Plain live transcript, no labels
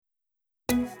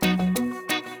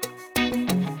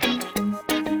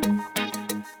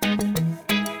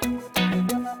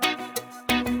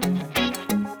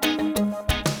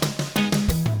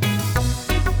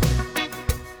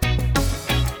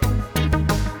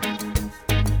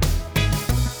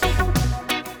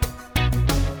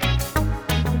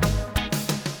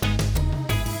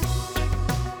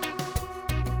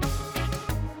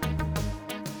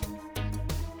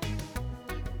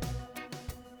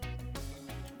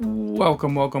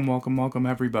Welcome,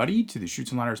 everybody, to the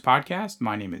Shoots and Ladders podcast.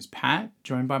 My name is Pat,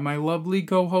 joined by my lovely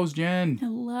co-host, Jen.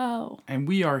 Hello. And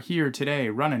we are here today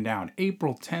running down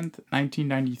April 10th,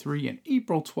 1993 and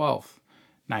April 12th,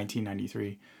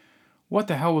 1993. What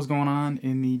the hell was going on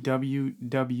in the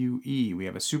WWE? We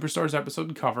have a Superstars episode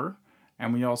to cover,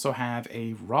 and we also have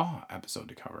a Raw episode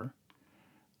to cover.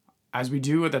 As we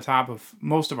do at the top of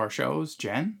most of our shows,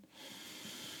 Jen,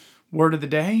 word of the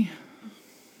day...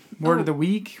 Word of the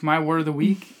week, my word of the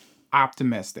week,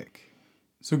 optimistic.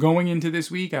 So going into this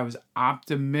week, I was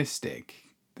optimistic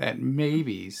that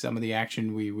maybe some of the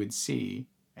action we would see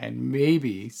and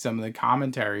maybe some of the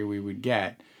commentary we would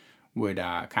get would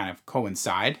kind of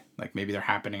coincide. Like maybe they're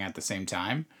happening at the same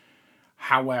time.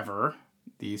 However,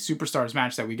 the Superstars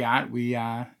match that we got, we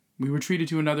were treated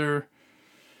to another,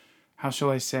 how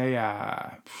shall I say,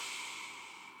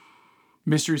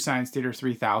 Mystery Science Theater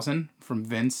 3000 from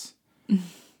Vince.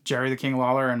 Jerry the King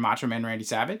Lawler and Macho Man Randy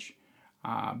Savage.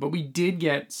 But we did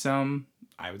get some,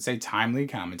 I would say, timely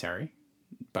commentary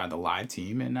by the live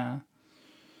team in the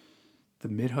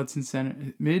Mid-Hudson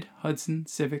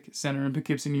Civic Center in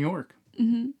Poughkeepsie, New York.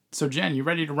 Mm-hmm. So, Jen, you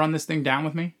ready to run this thing down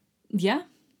with me? Yeah.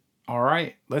 All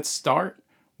right. Let's start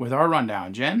with our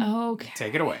rundown. Jen, okay.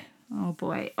 Take it away. Oh,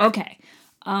 boy. Okay.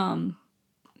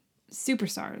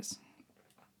 Superstars.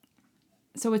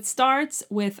 So it starts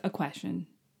with a question.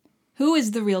 Who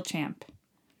is the real champ?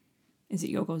 Is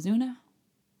it Yokozuna?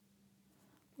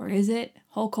 Or is it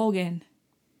Hulk Hogan?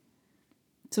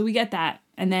 So we get that.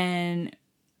 And then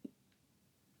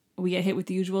we get hit with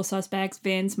the usual suspects,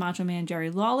 Vince, Macho Man, Jerry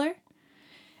Lawler.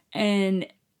 And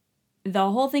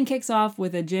the whole thing kicks off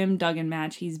with a Jim Duggan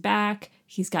match. He's back.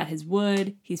 He's got his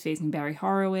wood. He's facing Barry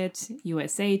Horowitz.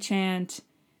 USA chant.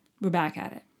 We're back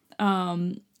at it.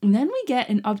 And then we get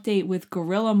an update with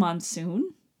Gorilla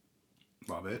Monsoon.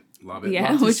 Love it.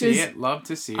 Yeah, Love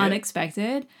to see it.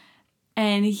 Unexpected.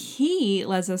 And he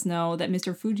lets us know that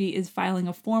Mr. Fuji is filing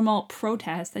a formal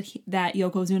protest that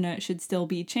Yokozuna should still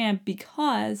be champ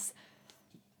because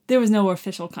there was no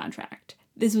official contract.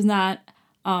 This was not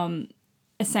a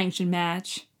sanctioned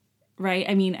match, right?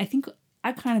 I mean, I think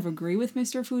I kind of agree with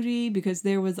Mr. Fuji because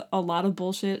there was a lot of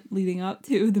bullshit leading up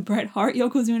to the Bret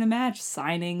Hart-Yokozuna match.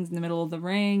 Signings in the middle of the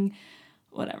ring.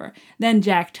 Whatever. Then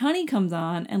Jack Tunney comes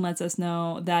on and lets us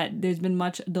know that there's been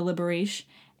much deliberation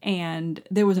and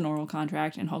there was an oral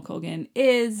contract and Hulk Hogan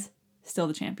is still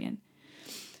the champion.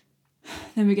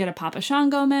 Then we get a Papa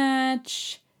Shango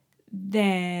match.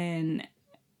 Then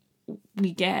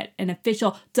we get an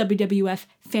official WWF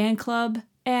fan club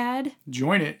ad.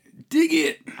 Join it. Dig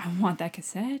it. I want that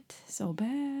cassette so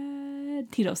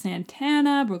bad. Tito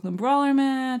Santana, Brooklyn Brawler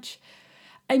match.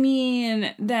 I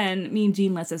mean, then Mean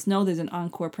Gene lets us know there's an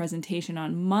encore presentation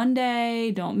on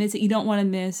Monday. Don't miss it. You don't want to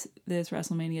miss this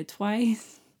WrestleMania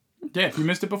twice. Yeah, if you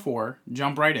missed it before,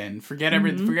 jump right in. Forget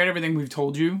everything we've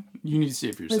told you. You need to see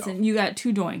it for yourself. Listen, you got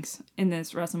two doinks in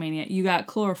this WrestleMania. You got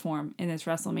chloroform in this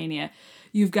WrestleMania.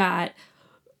 You've got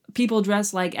people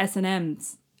dressed like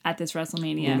S&Ms at this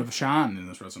WrestleMania. Luna Vachon in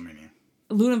this WrestleMania.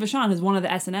 Luna Vachon is one of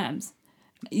the S&Ms.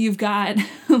 You've got,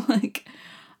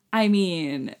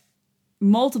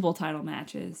 multiple title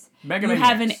matches. You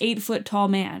have an 8-foot tall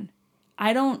man.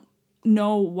 I don't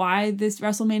know why this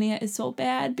WrestleMania is so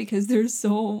bad because there's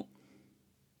so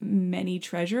many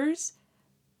treasures,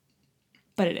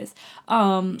 but it is.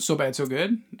 So bad, so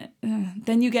good.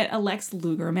 Then you get a Lex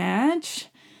Luger match.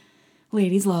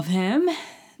 Ladies love him.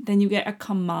 Then you get a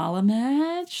Kamala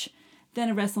match. Then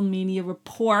a WrestleMania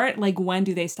report. Like, when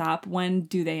do they stop? When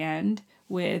do they end?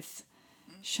 With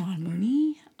Sean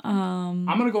Mooney. I'm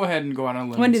going to go ahead and go out on a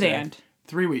limb. When do they end?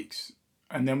 3 weeks.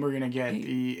 And then we're going to get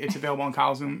it's available on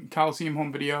Coliseum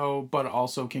home video, but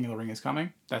also King of the Ring is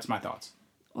coming. That's my thoughts.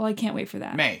 Well, I can't wait for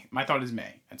that. May. My thought is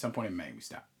May. At some point in May, we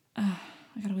stop. I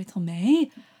got to wait till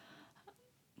May?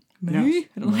 May? Yes.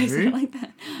 I don't like it like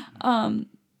that.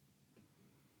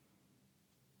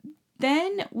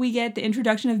 Then we get the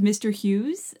introduction of Mr.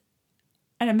 Hughes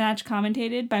and a match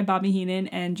commentated by Bobby Heenan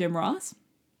and Jim Ross.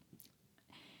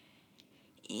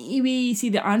 We see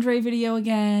the Andre video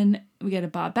again. We get a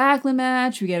Bob Backlund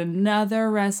match. We get another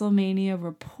WrestleMania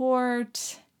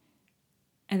report.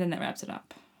 And then that wraps it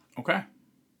up. Okay.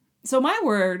 So my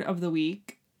word of the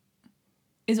week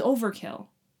is overkill.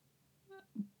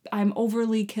 I'm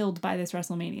overly killed by this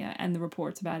WrestleMania and the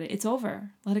reports about it. It's over.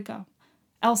 Let it go.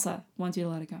 Elsa wants you to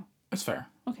let it go. That's fair.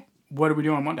 Okay. What do we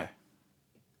do on Monday?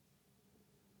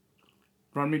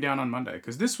 Run me down on Monday.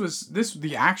 Because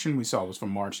the action we saw was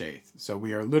from March 8th. So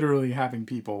we are literally having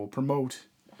people promote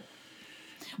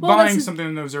buying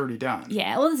something that was already done.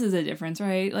 Yeah, well, this is a difference,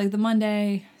 right? Like, the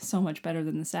Monday, so much better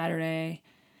than the Saturday.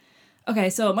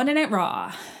 Okay, so Monday Night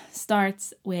Raw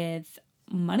starts with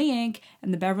Money Inc.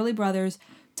 and the Beverly Brothers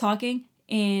talking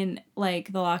in,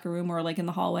 like, the locker room or, like, in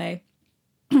the hallway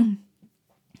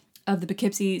of the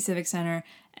Poughkeepsie Civic Center.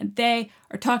 And they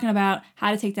are talking about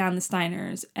how to take down the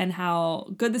Steiners and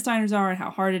how good the Steiners are and how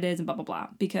hard it is and blah, blah, blah.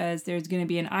 Because there's going to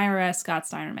be an IRS Scott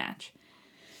Steiner match.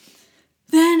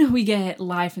 Then we get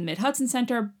live from the Mid-Hudson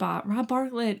Center. Rob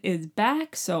Bartlett is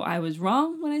back, so I was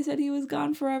wrong when I said he was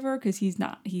gone forever, because he's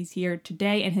not. He's here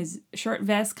today, and his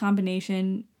shirt-vest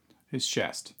combination... His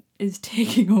chest. ...is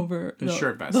taking over his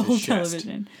shirt vest, the whole his chest.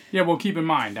 television. Yeah, well, keep in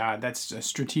mind, that's a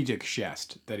strategic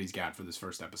chest that he's got for this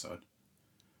first episode.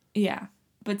 Yeah,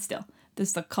 but still,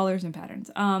 there's the colors and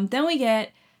patterns. Then we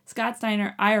get Scott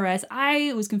Steiner, IRS.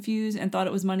 I was confused and thought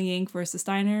it was Money Inc. versus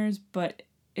Steiners, but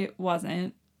it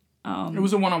wasn't. It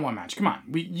was a one-on-one match. Come on,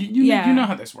 you know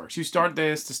how this works. You start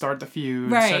this to start the feud,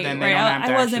 right? So then they don't have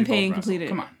to I wasn't actually paying both wrestle. complete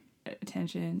Come on.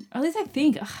 attention. Or at least I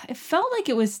think it felt like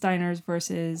it was Steiners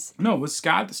versus. No, it was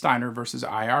Scott Steiner versus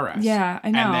IRS. Yeah,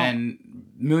 I know. And then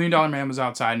 $1 Million Man was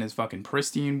outside in his fucking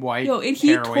pristine white. Yo, and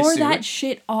he tore suit. that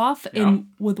shit off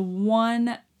with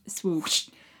one swoop.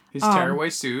 His tearaway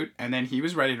suit, and then he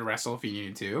was ready to wrestle if he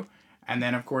needed to. And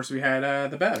then, of course, we had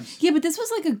the Bevs. Yeah, but this was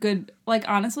like a good, like,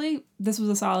 honestly, this was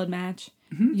a solid match.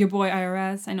 Mm-hmm. Your boy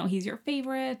IRS, I know he's your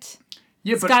favorite.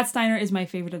 Yeah, but Scott Steiner is my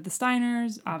favorite of the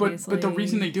Steiners, obviously. But the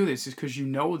reason they do this is because you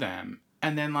know them.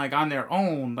 And then, like, on their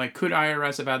own, like, could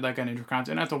IRS have had, like, an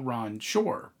Intercontinental run?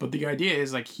 Sure. But the idea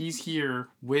is, like, he's here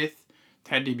with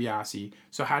Ted DiBiase.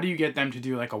 So how do you get them to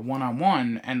do, like, a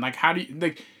one-on-one? And, like, how do you,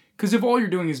 like, because if all you're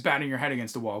doing is batting your head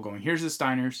against the wall going, here's the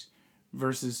Steiners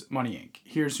versus Money Inc.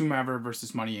 Here's whomever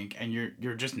versus Money Inc. And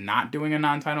you're just not doing a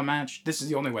non-title match, this is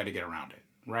the only way to get around it,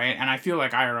 right? And I feel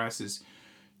like IRS is,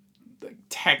 like,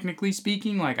 technically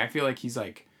speaking, like, I feel like he's,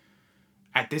 like,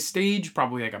 at this stage,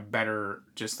 probably, like, a better,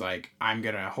 just, like, I'm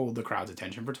gonna hold the crowd's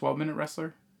attention for 12-minute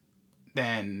wrestler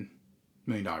than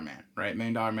 $1 Million Man, right? $1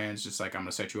 Million Man's just, like, I'm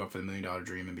gonna set you up for the $1 Million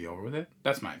Dream and be over with it.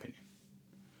 That's my opinion.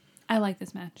 I like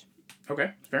this match.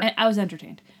 Okay, fair. I was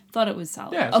entertained. Thought it was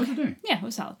solid. Yeah, okay. Yeah, it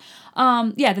was solid.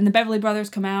 Yeah, then the Beverly Brothers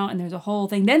come out, and there's a whole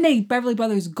thing. Then Beverly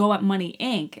Brothers go at Money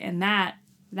Inc., and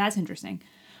that's interesting.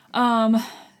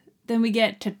 Then we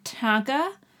get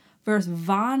Tatanka versus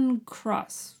Von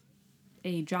Cross,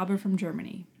 a jobber from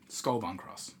Germany. Skull Von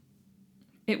Cross.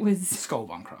 It was... Skull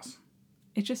Von Cross.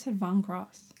 It just said Von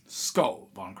Cross. Skull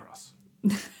Von Cross.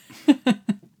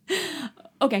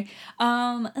 Okay.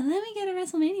 And then we get a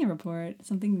WrestleMania report.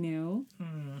 Something new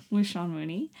with Sean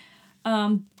Mooney.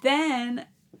 Then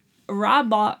Rob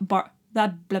Bartlett. Blah,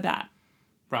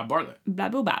 blah,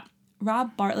 blah.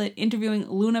 Rob Bartlett interviewing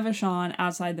Luna Vachon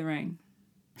outside the ring.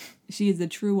 She is the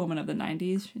true woman of the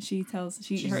 90s. She's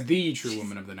the true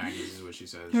woman of the 90s is what she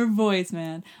says. Her voice,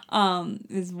 man,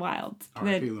 is wild.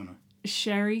 R.I.P. Luna.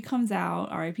 Sherri comes out.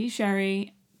 R.I.P.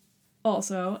 Sherri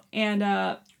also. And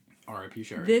R.I.P.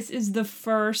 Sherri. This is the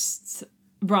first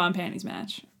bra and panties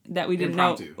match that we didn't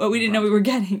know. Impromptu. Well, we didn't know we were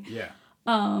getting. Yeah.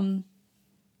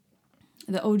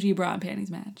 The OG bra and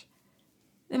panties match.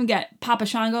 Then we got Papa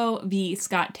Shango v.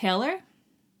 Scott Taylor,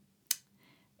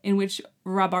 in which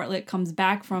Rob Bartlett comes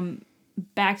back from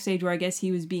backstage where I guess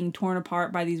he was being torn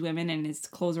apart by these women and his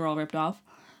clothes are all ripped off.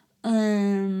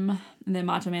 And then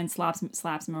Macho Man slaps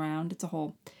him around. It's a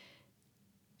whole...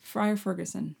 Friar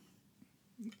Ferguson.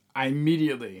 I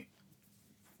immediately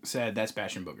said that's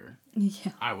Bastion Booger.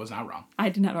 Yeah. I was not wrong. I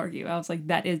did not argue. I was like,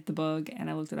 that is the bug. And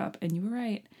I looked it up. And you were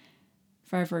right.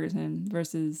 Friar Ferguson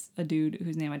versus a dude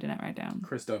whose name I did not write down.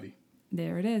 Chris Dovey.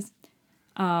 There it is.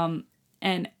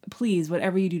 And please,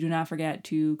 whatever you do, do not forget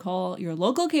to call your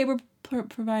local cable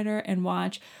provider and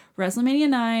watch WrestleMania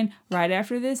 9 right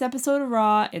after this episode of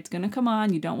Raw. It's going to come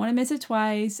on. You don't want to miss it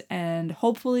twice. And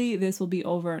hopefully this will be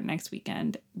over next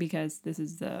weekend because this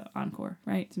is the encore,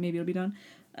 right? So maybe it'll be done.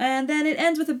 And then it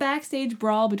ends with a backstage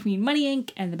brawl between Money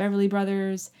Inc. and the Beverly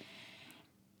Brothers.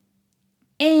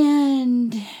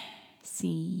 And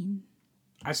scene.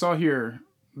 I saw here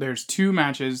there's 2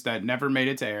 matches that never made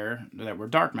it to air that were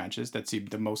dark matches that seemed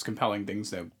the most compelling things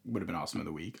that would have been awesome of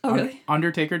the week. Oh, really?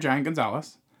 Undertaker, Giant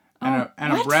Gonzalez, and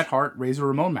a Bret Hart, Razor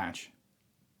Ramon match.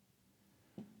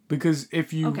 Because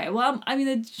if you... Okay, well, I mean,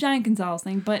 the Giant Gonzalez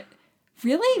thing, but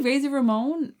really? Razor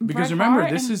Ramon? Because Bret remember,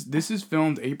 Hart this is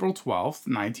filmed April 12th,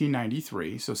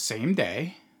 1993, so same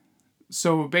day.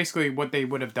 So basically what they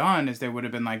would have done is they would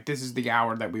have been like, this is the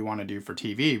hour that we want to do for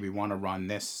TV. We want to run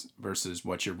this versus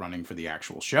what you're running for the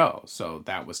actual show. So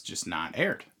that was just not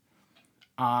aired.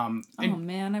 Man,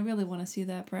 I really want to see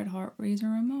that Bret Hart Razor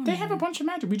Ramon. They have a bunch of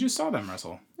matches. We just saw them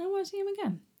wrestle. I want to see him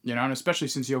again. You know, and especially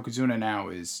since Yokozuna now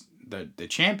is the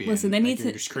champion. Listen, they need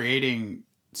you're just creating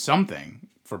something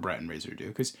for Brett and Razor to do,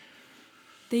 because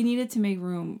they needed to make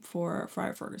room for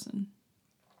Friar Ferguson.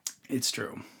 It's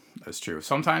true. That's true.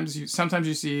 Sometimes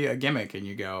you see a gimmick and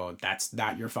you go, that's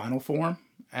not your final form.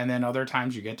 And then other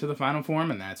times you get to the final form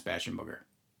and that's Bastion Booger.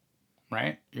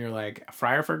 Right? You're like,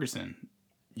 Friar Ferguson,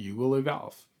 you will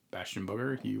evolve. Bastion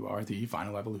Booger, you are the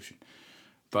final evolution.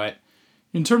 But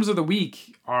in terms of the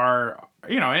week,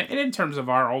 in terms of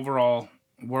our overall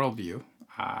worldview,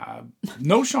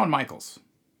 no Shawn Michaels.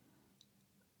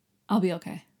 I'll be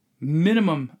okay.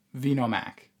 Minimum Vino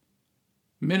Mac.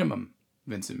 Minimum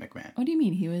Vincent McMahon. What do you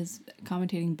mean? He was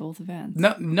commentating both events.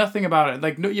 No, nothing about it.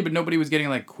 Like, but nobody was getting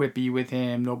like quippy with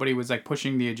him. Nobody was like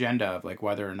pushing the agenda of like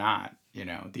whether or not,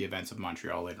 the events of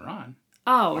Montreal later on.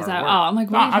 Oh, is that? Work. Oh, I'm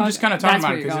like, what I'm just kind of talking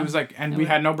about it because it was like, and we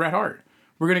had no Bret Hart.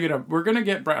 We're gonna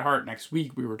get Bret Hart next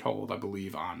week. We were told, I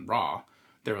believe, on Raw.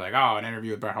 They were like, an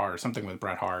interview with Bret Hart or something with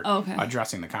Bret Hart,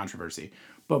 addressing the controversy.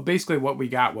 But basically, what we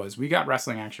got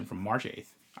wrestling action from March 8th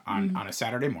on a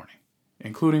Saturday morning,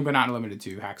 including but not limited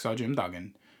to Hacksaw Jim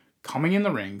Duggan coming in the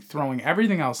ring, throwing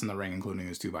everything else in the ring, including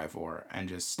his 2x4, and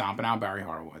just stomping out Barry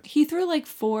Horowitz. He threw like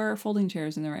 4 folding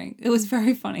chairs in the ring. It was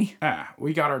very funny. Yeah,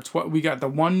 we got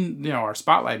our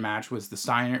spotlight match was a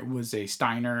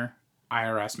Steiner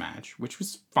IRS match, which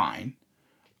was fine.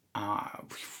 I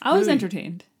was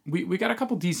entertained. We got a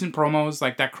couple decent promos,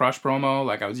 like that Crush promo.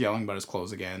 Like I was yelling about his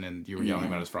clothes again, and you were yelling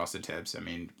about his frosted tips. I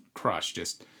mean, Crush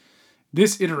just.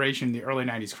 This iteration, the early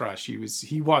 90s Crush, he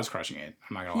was crushing it.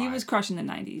 I'm not going to lie. He was crushing the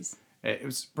 90s. It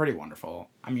was pretty wonderful.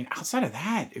 I mean, outside of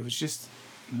that, it was just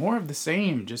more of the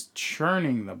same, just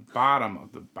churning the bottom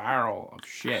of the barrel of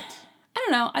shit. I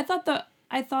don't know. I thought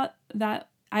that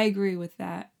I agree with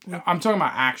that. I'm talking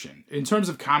about action. In terms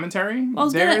of commentary, I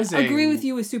was going to agree with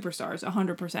you with Superstars,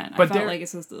 100%. I felt like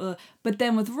it's just... But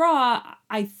then with Raw,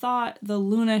 I thought the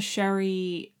Luna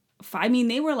Sherri...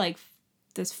 they were like...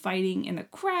 just fighting in the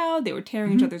crowd. They were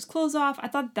tearing each other's clothes off. I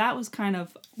thought that was kind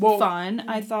of fun.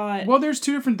 I thought... Well, there's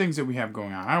two different things that we have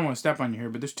going on. I don't want to step on you here,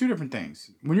 but there's two different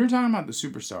things. When you're talking about the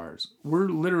Superstars, we're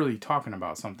literally talking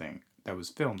about something that was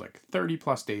filmed like 30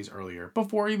 plus days earlier,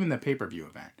 before even the pay-per-view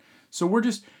event. So we're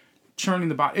just churning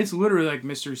the bottom. It's literally like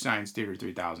Mystery Science Theater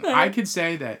 3000. I could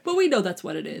say that... But we know that's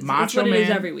what it is. That's what it is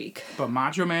every week. But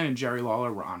Macho Man and Jerry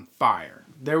Lawler were on fire.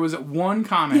 There was one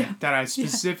comment that I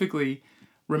specifically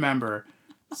remember...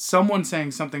 Someone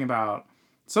saying something to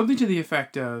the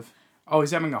effect of,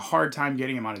 he's having a hard time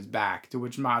getting him on his back, to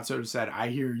which Mott sort of said, I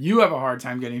hear you have a hard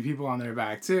time getting people on their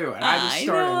back too. And I just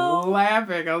started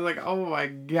laughing. I was like, oh my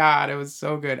God, it was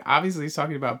so good. Obviously he's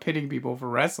talking about pitting people for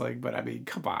wrestling, but I mean,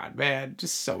 come on, man,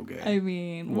 just so good. I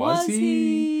mean, was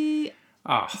he?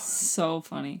 Oh, so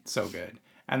funny. So good.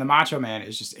 And the Macho Man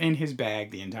is just in his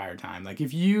bag the entire time. Like,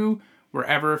 if you were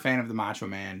ever a fan of the Macho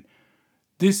Man,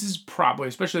 this is probably,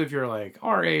 especially if you're like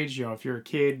our age, if you're a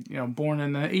kid, born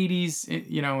in the 80s,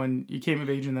 and you came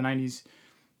of age in the 90s,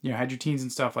 had your teens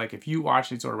and stuff. Like, if you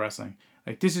watch any sort of wrestling,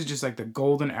 like, this is just like the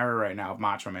golden era right now of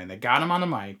Macho Man. They got him on the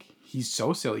mic. He's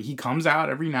so silly. He comes out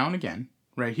every now and again,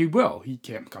 right? He will. He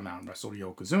can't come out and wrestle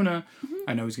Yokozuna. Mm-hmm.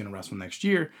 I know he's going to wrestle next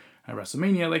year at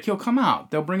WrestleMania. Like, he'll come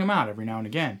out. They'll bring him out every now and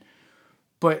again.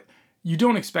 But you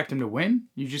don't expect him to win.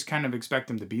 You just kind of expect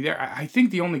him to be there. I think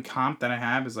the only comp that I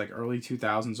have is like early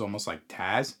 2000s, almost like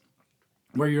Taz,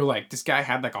 where you're like, this guy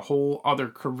had like a whole other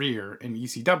career in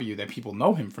ECW that people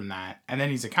know him from that. And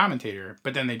then he's a commentator,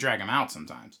 but then they drag him out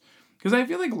sometimes. Because I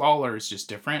feel like Lawler is just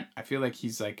different. I feel like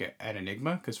he's like an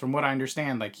enigma. Because from what I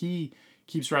understand, like, he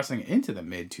keeps wrestling into the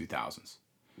mid 2000s.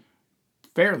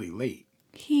 Fairly late.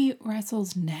 He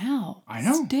wrestles now. I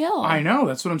know. Still. I know.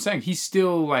 That's what I'm saying. He's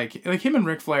still like him and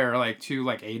Ric Flair are like two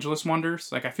like ageless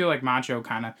wonders. Like, I feel like Macho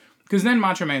kind of, because then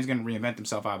Macho Man's going to reinvent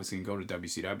himself obviously and go to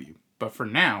WCW. But for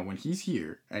now, when he's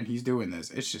here and he's doing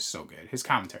this, it's just so good. His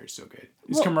commentary is so good.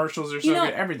 His commercials are so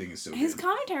good. Everything is so good. His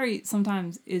commentary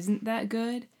sometimes isn't that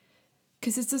good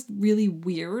because it's just really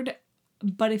weird.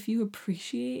 But if you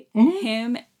appreciate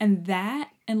him and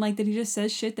like that he just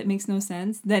says shit that makes no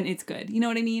sense, then it's good. You know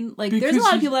what I mean? Like, because there's a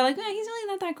lot of people that are like, he's really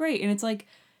not that great. And it's like,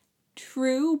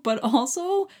 true, but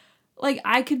also, like,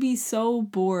 I could be so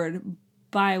bored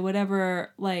by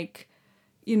whatever, like,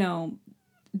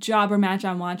 job or match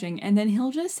I'm watching, and then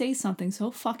he'll just say something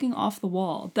so fucking off the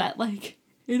wall that, like,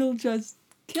 it'll just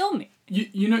kill me.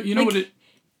 You know like, what it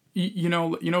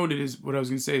what it is. What I was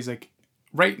gonna say is, like,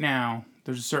 right now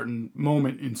there's a certain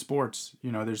moment in sports.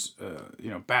 There's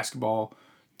basketball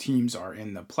teams are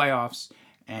in the playoffs,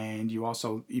 and you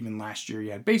also, even last year,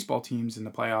 you had baseball teams in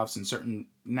the playoffs and certain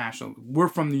national. We're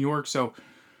from New York, so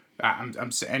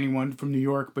I'm anyone from New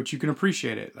York, but you can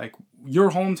appreciate it. Like, your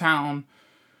hometown,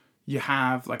 you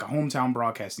have like a hometown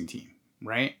broadcasting team.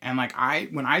 right? And like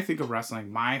when I think of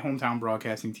wrestling, my hometown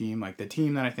broadcasting team, like the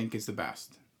team that I think is the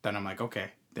best, then I'm like,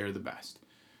 okay, they're the best,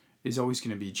 is always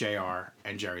going to be JR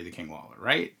and Jerry the King Lawler,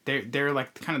 right? They're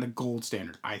like kind of the gold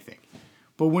standard, I think.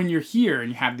 But when you're here and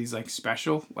you have these like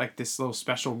special, like this little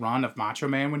special run of Macho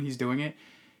Man when he's doing it,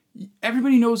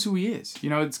 everybody knows who he is. You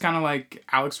know, it's kind of like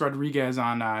Alex Rodriguez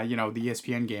on, you know, the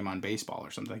ESPN game on baseball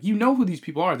or something. Like, you know who these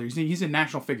people are. He's a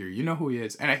national figure. You know who he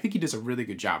is. And I think he does a really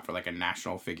good job for like a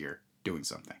national figure doing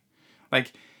something.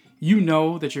 Like, you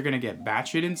know that you're going to get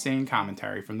batshit insane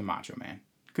commentary from the Macho Man.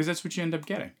 Because that's what you end up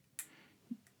getting.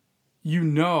 You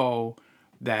know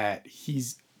that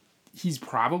he's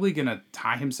probably going to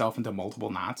tie himself into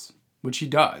multiple knots, which he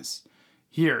does.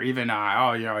 Here, even, you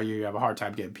know, you have a hard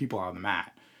time getting people on the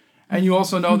mat. And you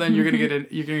also know then you're gonna get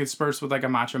dispersed with like a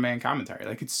Macho Man commentary.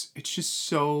 Like it's just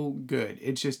so good.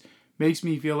 It just makes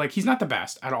me feel like he's not the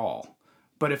best at all.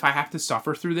 But if I have to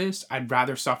suffer through this, I'd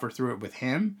rather suffer through it with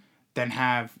him than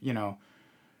have, you know,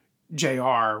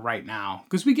 JR right now.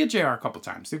 Because we get JR a couple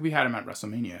times. I think we had him at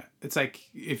WrestleMania. It's like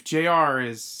if JR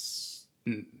is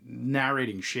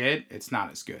narrating shit, it's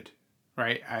not as good.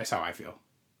 Right? That's how I feel.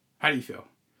 How do you feel?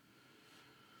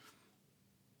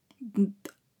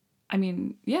 I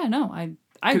mean, yeah, no, I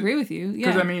agree with you. Yeah.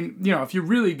 Because, I mean, you know, if you're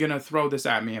really going to throw this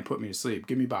at me and put me to sleep,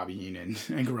 give me Bobby Heenan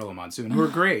and Gorilla Monsoon, who are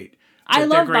great. I love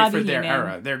They're great Bobby for their Heenan.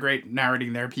 era. They're great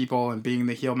narrating their people and being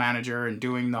the heel manager and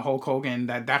doing the Hulk Hogan,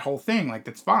 that whole thing. Like,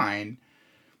 that's fine.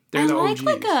 They're the OGs.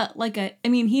 I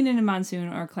mean, Heenan and Monsoon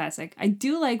are classic. I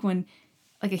do like when,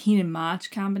 like, a Heenan-Mach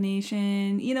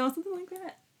combination, you know, something like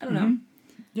that. I don't know.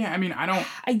 Yeah, I mean,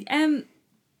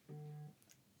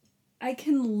 I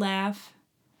can laugh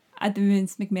at the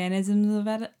Vince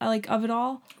McMahonisms of it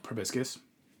all. Proboscis.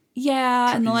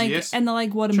 Yeah, Trapezius. and the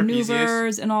what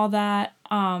maneuvers and all that.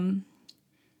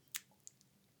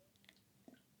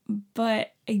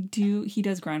 But he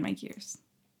does grind my gears.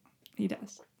 He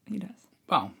does.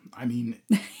 Well, I mean,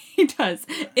 he does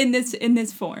in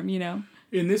this form, you know.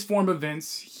 In this form of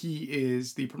Vince, he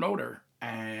is the promoter,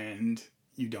 and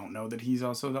you don't know that he's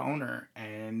also the owner.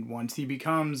 And once he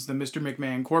becomes the Mr.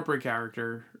 McMahon corporate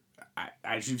character,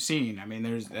 as you've seen, I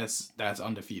mean, that's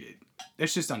undefeated.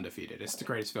 It's just undefeated. It's the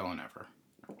greatest villain ever.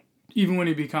 Even when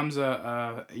he becomes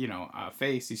a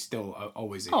face, he's still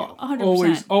always a heel.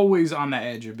 100%. Always on the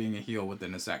edge of being a heel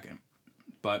within a second.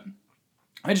 But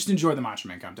I just enjoy the Macho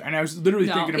Man commentary. And I was literally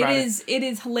thinking about it. It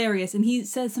is hilarious. And he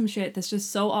says some shit that's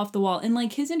just so off the wall. And,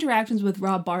 like, his interactions with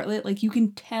Rob Bartlett, like, you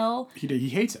can tell... He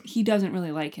hates him. He doesn't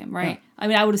really like him, right? Yeah. I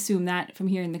mean, I would assume that from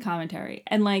hearing the commentary.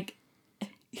 And, like...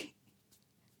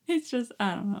 It's just,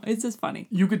 I don't know. It's just funny.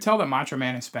 You could tell that Macho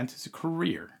Man has spent his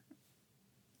career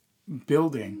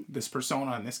building this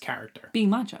persona and this character. Being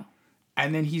macho.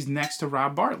 And then he's next to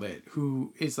Rob Bartlett,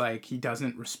 who is like, he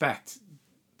doesn't respect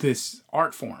this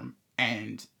art form.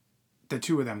 And the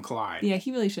two of them collide. Yeah,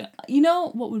 he really should. You know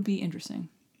what would be interesting?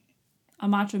 A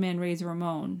Macho Man Razor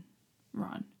Ramon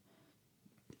run.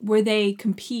 Where they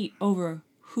compete over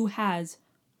who has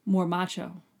more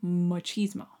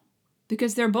machismo.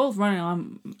 Because they're both running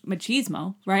on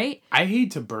machismo, right? I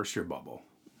hate to burst your bubble.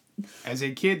 As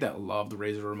a kid that loved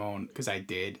Razor Ramon, because I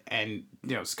did, and,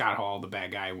 you know, Scott Hall, the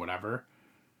bad guy, whatever,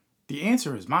 the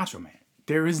answer is Macho Man.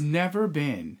 There has never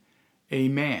been a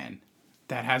man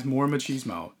that has more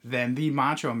machismo than the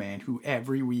Macho Man who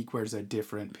every week wears a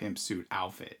different pimp suit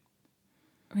outfit.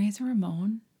 Razor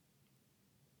Ramon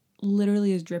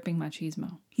literally is dripping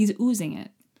machismo. He's oozing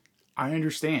it. I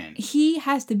understand. He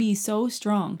has to be so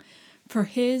strong for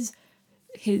his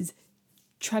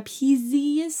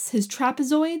trapezoids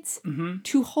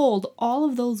to hold all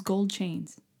of those gold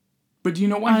chains. But do you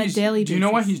know why he's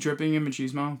dripping in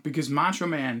machismo? Because Macho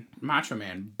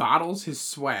Man bottles his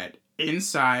sweat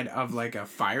inside of like a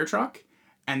fire truck,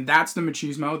 and that's the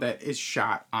machismo that is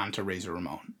shot onto Razor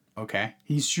Ramon. Okay?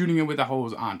 He's shooting it with a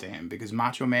hose onto him because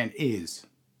Macho Man is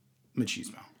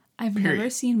machismo. I've never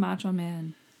seen Macho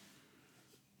Man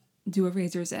do a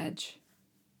razor's edge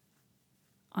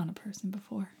on a person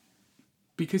before.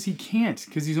 Because he can't.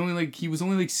 Because he was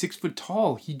only like 6 foot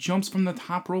tall. He jumps from the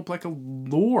top rope like a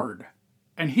lord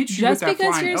and hits you with that flying elbow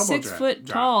drop. Just because you're 6 foot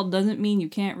tall doesn't mean you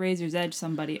can't razor's edge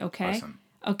somebody, okay? Listen,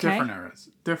 okay. Different eras.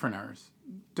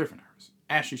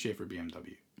 Ashley Schaefer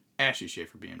BMW.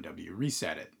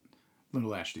 Reset it.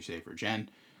 Little Ashley Schaefer. Jen.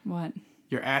 What?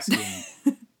 You're asking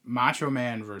Macho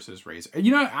Man versus Razor.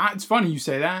 You know, it's funny you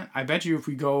say that. I bet you if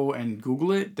we go and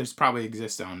Google it, there's probably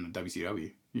exists on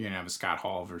WCW. You're going to have a Scott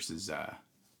Hall versus...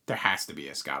 there has to be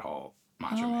a Scott Hall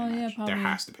Macho Man match. Yeah, probably. There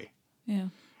has to be. Yeah.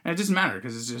 And it doesn't matter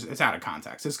because it's out of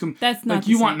context. That's not like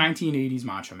you want 1980s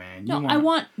Macho Man. I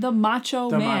want the Macho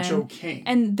Man. The Macho King.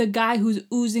 And the guy who's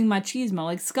oozing machismo.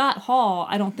 Like Scott Hall,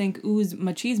 I don't think oozed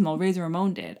machismo. Razor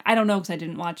Ramon did. I don't know because I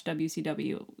didn't watch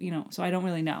WCW, so I don't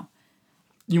really know.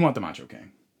 You want the Macho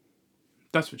King.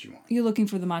 That's what you want. You're looking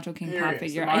for the Macho King pop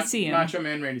figure. I see him. Macho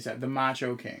Man Randy Savage. The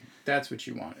Macho King. That's what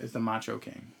you want. Is the Macho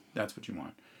King. That's what you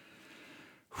want.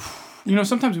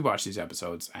 Sometimes we watch these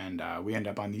episodes and we end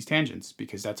up on these tangents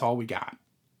because that's all we got.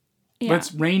 Yeah.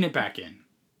 Let's rein it back in.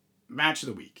 Match of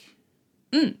the week.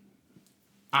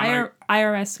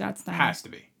 IRS Scott Steiner. Has to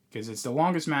be. Because it's the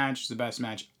longest match. It's the best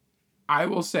match. I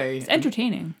will say... It's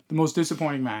entertaining. The most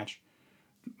disappointing match.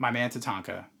 My man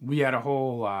Tatanka. We had a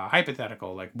whole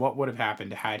hypothetical. Like, what would have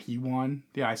happened had he won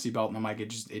the IC belt? And I'm like,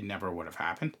 it never would have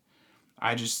happened.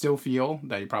 I just still feel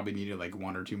that he probably needed like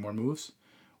 1 or 2 more moves.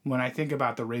 When I think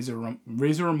about the Razor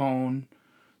Ramon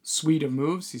suite of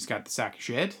moves, he's got the sack of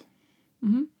shit.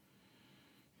 Mm-hmm.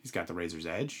 He's got the Razor's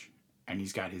Edge. And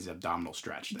he's got his abdominal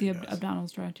stretch. The abdominal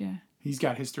stretch, yeah. He's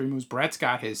got his 3 moves. Brett's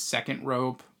got his second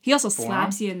rope. He also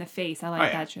slaps you in the face. I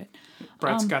like that shit.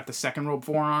 Brett's got the second rope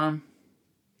forearm.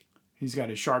 He's got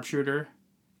his sharpshooter.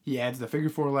 He adds the figure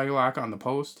 4 leg lock on the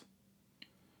post.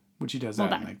 Which he does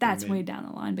that's way down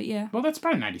the line, but yeah. Well, that's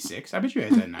probably 96. I bet you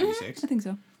guys had 96. I think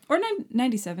so. Or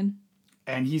 97.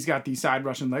 And he's got the side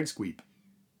Russian leg sweep.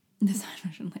 The side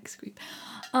Russian leg sweep.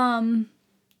 I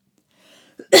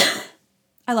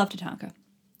love Tatanka.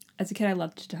 As a kid, I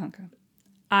loved Tatanka.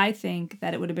 I think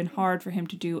that it would have been hard for him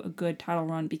to do a good title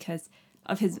run because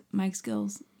of his mic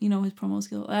skills. His promo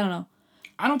skills. I don't know.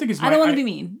 I don't think it's... I don't want to be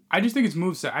mean. I just think it's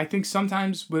moveset. I think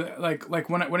sometimes with like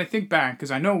when I think back, because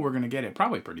I know we're gonna get it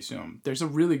probably pretty soon. There's a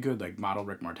really good like model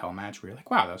Rick Martel match where you're like,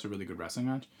 wow, that was a really good wrestling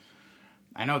match.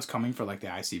 I know it's coming for like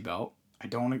the IC belt. I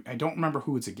don't remember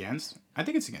who it's against. I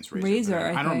think it's against Razor.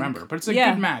 I don't remember, but it's a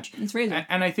good match. It's Razor.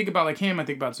 And I think about like him. I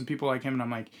think about some people like him, and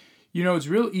I'm like, it's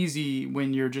real easy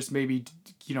when you're just maybe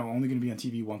only gonna be on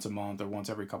TV once a month or once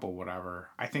every couple whatever.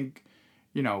 I think.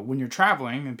 When you're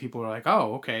traveling and people are like,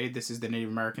 oh, okay, this is the Native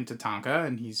American Tatanka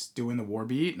and he's doing the war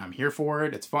beat and I'm here for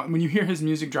it. It's fun. When you hear his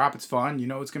music drop, it's fun.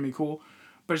 It's going to be cool.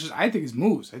 But it's just, I think his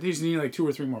moves. I think he's need like 2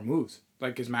 or 3 more moves.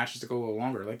 Like his matches to go a little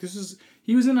longer. Like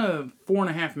he was in a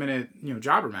 4.5 minute,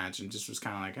 jobber match and just was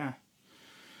kind of like,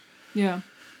 Yeah.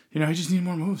 I just need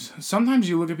more moves. Sometimes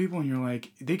you look at people and you're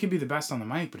like, they could be the best on the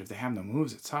mic, but if they have no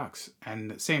moves, it sucks.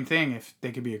 And the same thing, if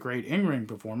they could be a great in-ring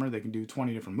performer, they can do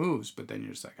 20 different moves, but then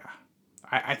you're just like,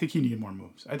 I think he needed more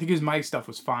moves. I think his mic stuff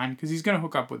was fine because he's gonna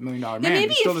hook up with $1 Million Man.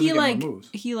 Maybe still if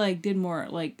he did more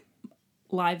like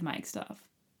live mic stuff,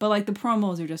 but like the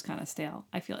promos are just kind of stale.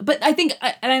 I feel, but I think,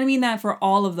 and I mean that for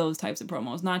all of those types of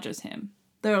promos, not just him.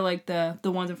 They're like the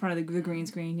ones in front of the green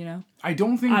screen, I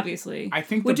don't think obviously. I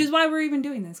think which is why we're even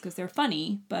doing this because they're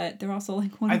funny, but they're also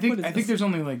like I think there's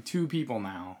only like 2 people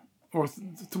now or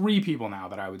 3 people now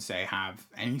that I would say have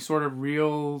any sort of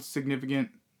real significant.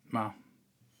 Well,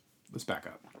 let's back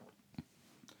up.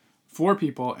 4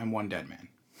 people and 1 dead man.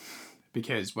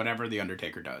 Because whatever The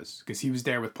Undertaker does, because he was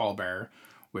there with Paul Bearer,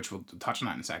 which we'll touch on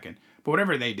that in a second, but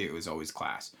whatever they do is always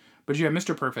class. But you have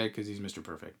Mr. Perfect, because he's Mr.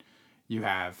 Perfect. You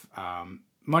have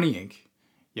Money Inc.,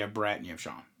 you have Brett, and you have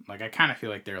Sean. Like, I kind of feel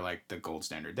like they're like the gold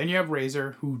standard. Then you have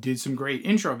Razor, who did some great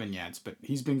intro vignettes, but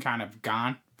he's been kind of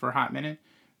gone for a hot minute.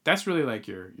 That's really like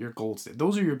your gold standard.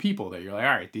 Those are your people that you're like,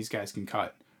 all right, these guys can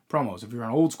cut promos. If you're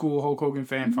an old school Hulk Hogan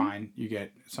fan, fine, you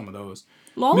get some of those.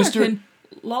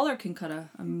 Lawler can cut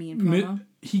a mean promo.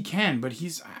 He can, but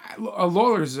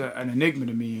Lawler's an enigma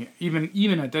to me,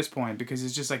 even at this point, because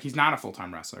it's just like he's not a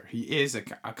full-time wrestler. He is a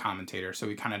commentator, so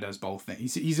he kind of does both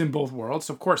things. He's in both worlds,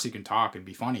 so of course he can talk and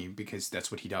be funny because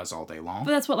that's what he does all day long.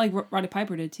 But that's what like Roddy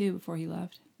Piper did too before he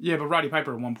left. Yeah, but Roddy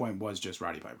Piper at one point was just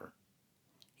Roddy Piper.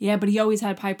 Yeah, but he always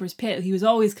had Piper's Pit. He was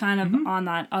always kind of on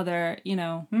that other,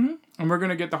 Mm-hmm. And we're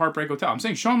going to get the Heartbreak Hotel. I'm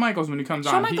saying Shawn Michaels, when he comes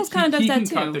on, Michaels kind of does that too. He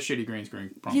can cut the shitty green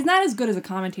screen promo. He's not as good as a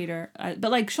commentator,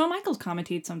 but like Shawn Michaels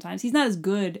commentates sometimes. He's not as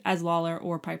good as Lawler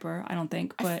or Piper, I don't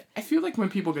think. But I feel like when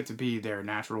people get to be their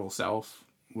natural self,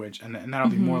 and that'll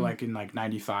be more like in like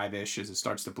 95-ish as it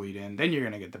starts to bleed in, then you're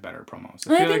going to get the better promos.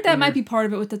 I think that might be part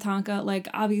of it with Tatanka. Like,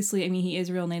 obviously, I mean, he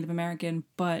is real Native American,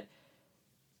 but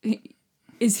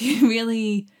is he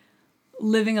really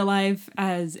living a life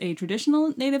as a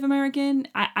traditional Native American?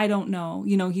 I don't know.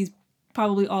 He's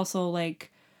probably also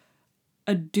like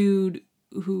a dude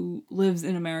who lives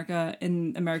in America,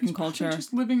 in American culture. He's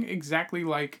just living exactly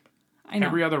like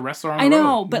every other wrestler on the road. I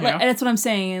know, road, but like, that's what I'm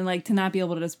saying. And like to not be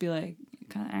able to just be like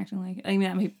kind of acting like, I mean,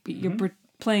 that might be, you're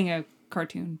playing a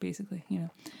cartoon basically,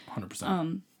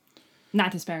 100%.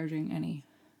 Not disparaging any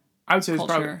I would say it's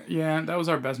culture. probably that was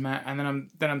our best match. And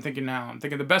then I'm thinking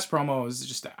the best promo is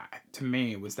just to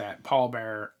me was that Paul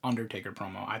Bearer Undertaker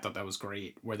promo. I thought that was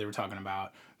great, where they were talking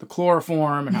about the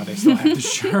chloroform and how they still have the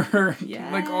shirt,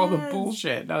 like all the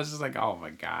bullshit. And I was just like, oh my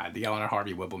god, the yelling at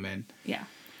Harvey Whippleman. Yeah,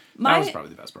 that was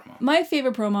probably the best promo. My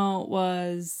favorite promo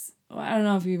was, I don't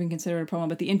know if you even consider it a promo,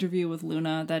 but the interview with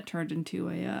Luna that turned into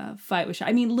a fight with.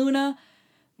 I mean, Luna.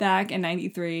 Back in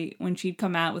 93, when she'd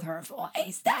come out with her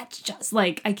voice, that's just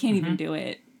like, I can't even do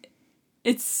it.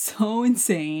 It's so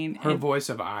insane. Her voice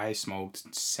of I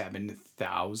smoked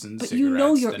 7,000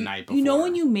 cigarettes the night before. You know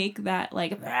when you make that,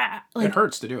 like it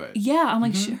hurts to do it. Yeah, I'm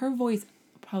like, her voice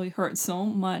probably hurt so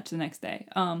much the next day.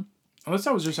 Unless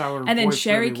that was just how her and then voice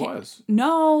Sherri really was.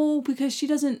 No, because she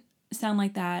doesn't sound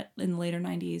like that in the later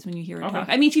 90s when you hear her talk.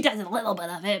 I mean, she does a little bit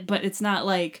of it, but it's not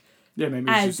like... Yeah,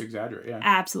 maybe it's just exaggerate, yeah.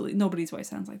 Absolutely. Nobody's voice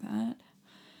sounds like that.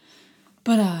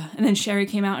 But, and then Sherri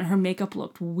came out and her makeup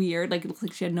looked weird. Like, it looked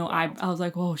like she had no eye. I was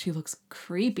like, whoa, she looks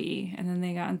creepy. And then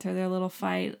they got into their little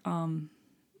fight.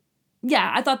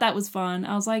 Yeah, I thought that was fun.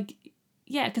 I was like,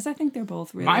 yeah, because I think they're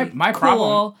both really my cool,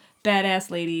 problem,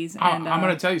 badass ladies. I'm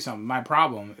going to tell you something. My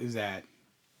problem is that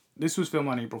this was filmed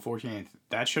on April 14th.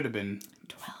 That should have been...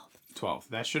 12th.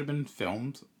 That should have been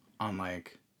filmed on,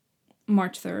 like...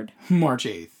 March 3rd. March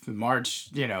 8th. March,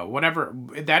 whatever.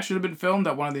 That should have been filmed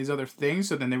at one of these other things,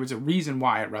 so then there was a reason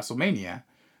why at WrestleMania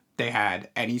they had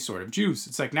any sort of juice.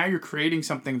 It's like, now you're creating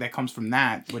something that comes from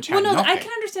that, which had nothing. I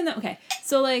can understand that. Okay,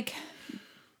 so, like,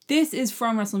 this is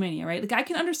from WrestleMania, right? Like, I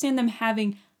can understand them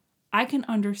having... I can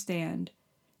understand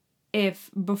if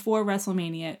before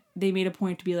WrestleMania they made a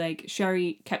point to be like,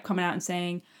 Sherri kept coming out and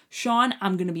saying, Sean,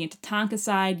 I'm going to be into Tonka's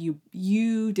side.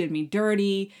 You did me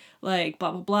dirty, like,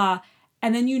 blah, blah, blah.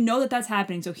 And then you know that that's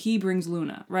happening, so he brings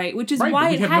Luna, right? Which is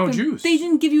why it happened. No juice. They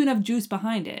didn't give you enough juice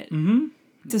behind it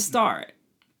to start.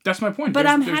 That's my point. But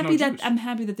I'm happy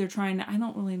that they're trying to... I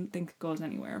don't really think it goes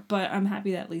anywhere, but I'm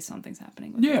happy that at least something's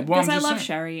happening with it. Because I love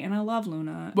Sherri and I love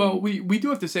Luna. Well, we do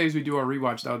have to say as we do our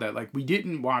rewatch, though, that, like, we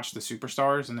didn't watch the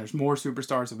Superstars, and there's more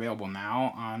Superstars available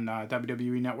now on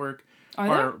WWE Network.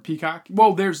 Or Peacock.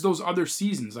 Well, there's those other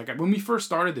seasons. Like, when we first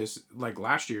started this, like,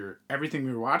 last year, everything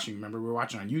we were watching, remember, we were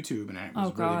watching on YouTube, and it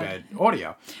was really bad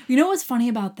audio. You know what's funny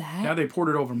about that? Now they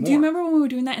ported over more. Do you remember when we were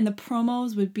doing that, and the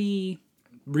promos would be...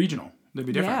 regional. They'd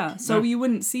be different. Yeah, so you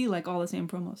wouldn't see, like, all the same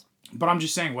promos. But I'm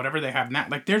just saying, whatever they have now,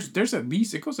 like, there's at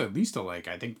least, it goes at least to, like,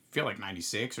 feel like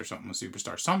 96 or something with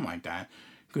Superstar, something like that.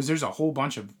 Because there's a whole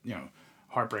bunch of,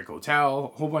 Heartbreak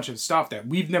Hotel, a whole bunch of stuff that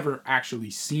we've never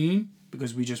actually seen,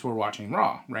 because we just were watching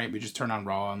Raw, right? We just turn on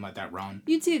Raw and let that run.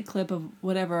 You'd see a clip of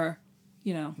whatever,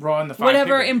 Raw and the 5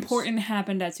 whatever important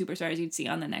happened at Superstars you'd see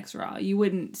on the next Raw. You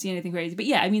wouldn't see anything crazy. But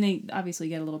yeah, I mean, they obviously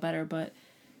get a little better, but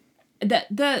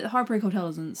the Heartbreak Hotel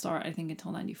doesn't start, I think,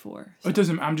 until 94. So. It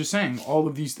doesn't, I'm just saying, all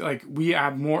of these, like, we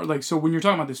have more, like, so when you're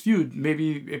talking about this feud,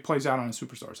 maybe it plays out on the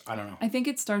Superstars. I don't know. I think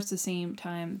it starts the same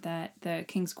time that the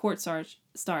King's Court starts,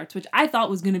 which I thought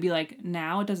was going to be, like,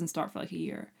 now. It doesn't start for, like, a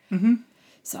year. Mm-hmm.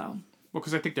 So... Well,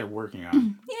 because I think they're working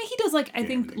on... Yeah, he does, like, I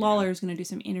think Lawler's going to do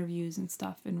some interviews and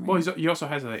stuff in Ring. Well, he also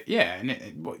has,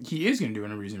 he is going to do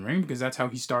interviews in Ring, because that's how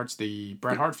he starts the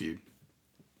Bret Hart feud.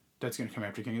 That's going to come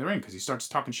after King of the Ring, because he starts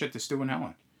talking shit to Stu and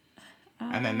Helen.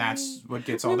 And then that's what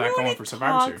gets all that going for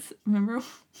Survivor Series. Remember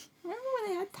when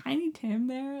they had Tiny Tim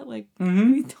there? Like,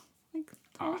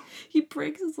 he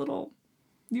breaks his little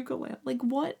ukulele. Like,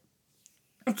 what?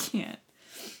 I can't.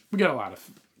 We got a lot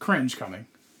of cringe coming.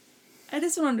 I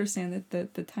just don't understand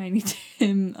the Tiny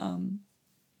Tim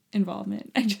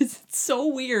involvement. It's so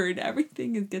weird.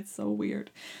 Everything gets so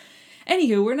weird.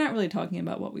 Anywho, we're not really talking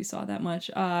about what we saw that much.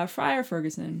 Friar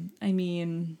Ferguson. I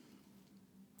mean,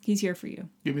 he's here for you.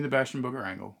 Give me the Bastion Booger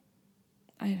angle.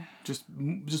 Just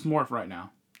morph right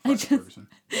now.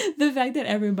 The fact that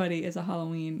everybody is a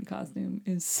Halloween costume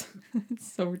is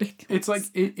so ridiculous.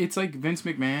 It's like Vince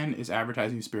McMahon is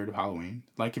advertising the spirit of Halloween.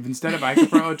 Like, if instead of Ike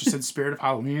Pro it just said spirit of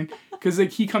Halloween, because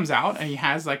like he comes out and he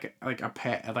has like a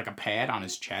pad on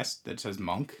his chest that says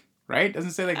monk, right?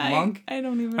 Doesn't say like monk. I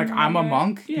don't even like remember. I'm a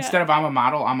monk instead of I'm a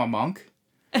model. I'm a monk.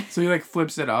 So he like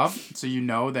flips it up so you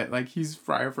know that like he's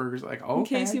Friar Ferguson. Like, okay. In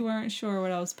case you weren't sure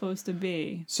what I was supposed to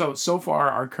be. So far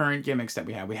our current gimmicks that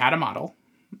we had a model.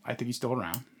 I think he's still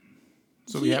around.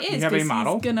 So we have a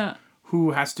model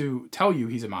who has to tell you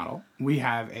he's a model. We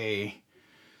have a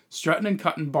strutting and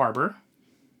cutting barber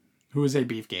who is a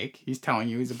beefcake. He's telling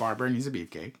you he's a barber and he's a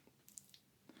beefcake.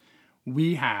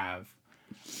 We have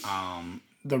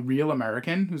the real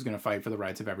American who's going to fight for the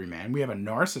rights of every man. We have a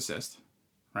narcissist,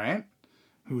 right?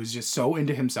 Who is just so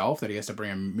into himself that he has to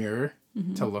bring a mirror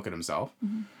to look at himself.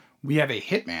 Mm-hmm. We have a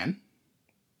hitman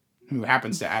who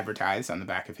happens to advertise on the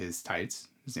back of his tights.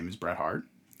 His name is Bret Hart.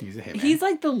 He's a hitman. He's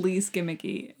like the least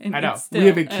gimmicky. And I know. Still, we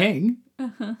have a king.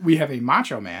 We have a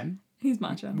Macho Man. He's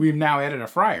macho. We've now added a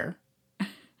Friar.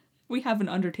 We have an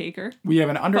Undertaker. We have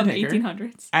an Undertaker. From the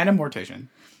 1800s. And a Mortician.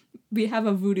 We have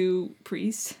a voodoo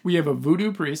priest. We have a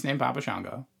voodoo priest named Papa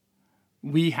Shango.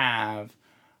 We have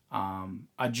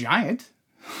a giant.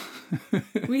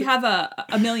 We have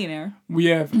a millionaire. We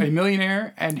have a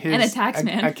millionaire and his and a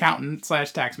taxman. Accountant /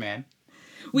 taxman.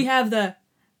 We have the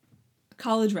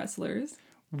college wrestlers.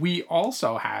 We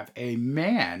also have a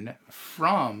man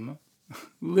from,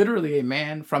 literally a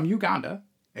man from Uganda,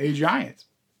 a giant,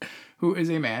 who is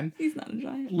a man. He's not a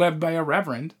giant. Led by a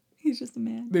reverend. He's just a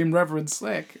man. Named Reverend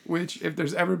Slick, which if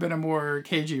there's ever been a more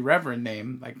cagey reverend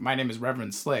name, like my name is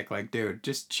Reverend Slick, like dude,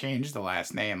 just change the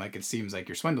last name. Like it seems like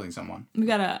you're swindling someone. We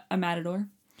got a matador.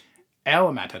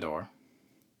 El Matador.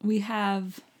 We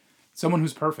have someone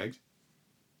who's perfect.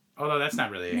 Although that's not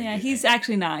really. He's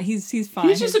actually not. He's fine.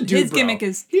 He's just a dude. His gimmick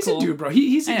is he's cool. A dude, bro.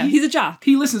 He's a jock.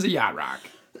 He listens to yacht rock.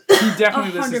 He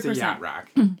definitely listens to yacht rock.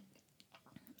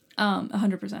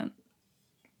 100%.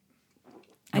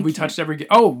 And we touched every.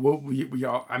 We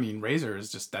all. I mean, Razor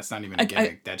is just. That's not even a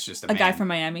gimmick. That's just a guy from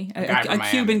Miami. A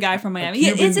Cuban guy from Miami.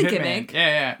 It's a gimmick.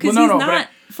 Yeah. Because he's not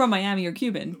from Miami or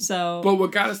Cuban. So. But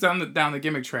what got us down the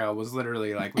gimmick trail was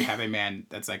literally like we have a man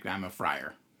that's like I'm a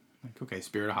friar. Like, okay,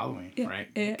 Spirit of Halloween, right?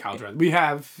 Yeah. We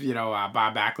have,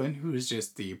 Bob Backlund, who is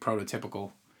just the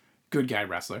prototypical good guy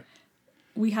wrestler.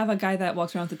 We have a guy that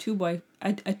walks around with a 2x4.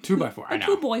 I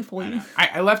know. 2x4.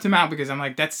 I left him out because I'm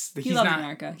like, he loves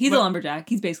America. He's a lumberjack.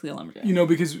 He's basically a lumberjack.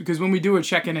 Because when we do a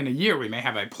check-in in a year, we may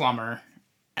have a plumber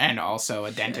and also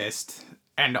a dentist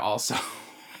and also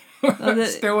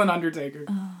still an undertaker.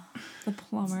 The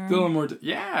plumber. Still a more...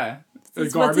 Yeah. The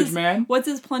garbage man. What's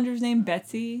his plunger's name?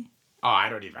 Betsy? Oh, I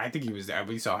don't even... I think he was there.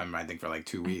 We saw him, I think, for like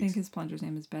 2 weeks. I think his plunger's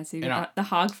name is Betsy. The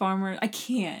hog farmer. I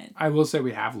can't. I will say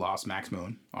we have lost Max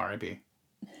Moon. R.I.P.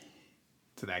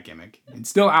 to that gimmick. It's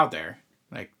still out there.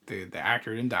 Like, the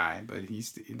actor didn't die, but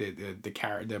he's...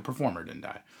 The performer didn't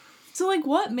die. So, like,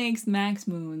 what makes Max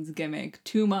Moon's gimmick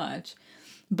too much,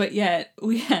 but yet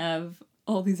we have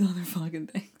all these other fucking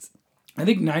things? I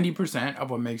think 90%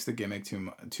 of what makes the gimmick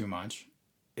too much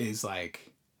is,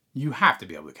 like, you have to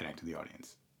be able to connect to the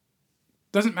audience.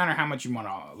 Doesn't matter how much you want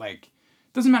to, like...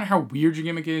 Doesn't matter how weird your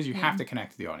gimmick is, you have to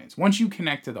connect to the audience. Once you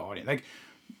connect to the audience... Like,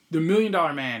 the $1 Million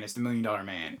Man is the $1 Million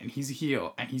Man, and he's a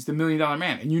heel, and he's the $1 Million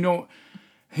Man. And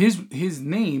his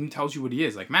name tells you what he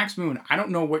is. Like, Max Moon, I don't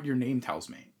know what your name tells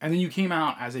me. And then you came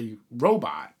out as a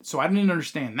robot, so I didn't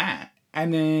understand that.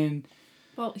 And then...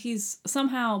 Well, he's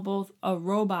somehow both a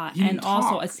robot and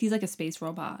also he's like a space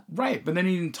robot. Right, but then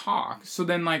he didn't talk. So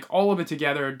then, like, all of it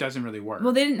together doesn't really work.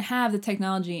 Well, they didn't have the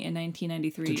technology in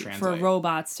 1993 for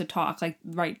robots to talk, like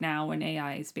right now when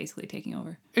AI is basically taking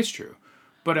over. It's true.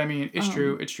 But, I mean, it's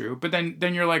true. But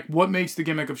then you're like, what makes the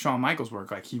gimmick of Shawn Michaels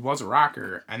work? Like, he was a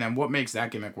rocker, and then what makes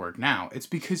that gimmick work now? It's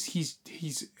because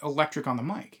he's electric on the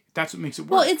mic. That's what makes it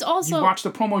work. Well, it's also... You watch the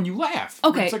promo and you laugh.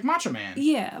 Okay. It's like Macho Man.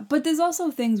 Yeah, but there's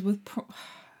also things with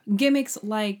gimmicks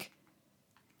like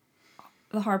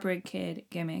the Heartbreak Kid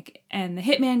gimmick, and the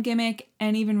Hitman gimmick,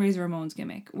 and even Razor Ramon's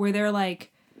gimmick, where they're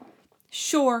like,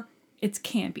 sure, it's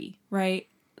campy, right?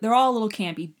 They're all a little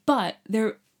campy, but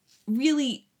they're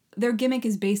really... Their gimmick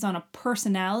is based on a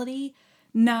personality,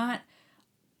 not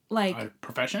like... A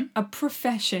profession? A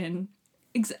profession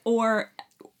or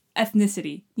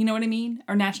ethnicity. You know what I mean?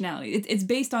 Or nationality. It's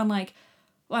based on like...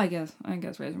 Well, I guess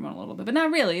Razor Ramon a little bit. But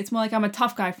not really. It's more like I'm a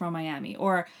tough guy from Miami.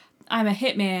 Or I'm a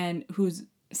hitman who's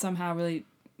somehow really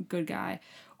good guy.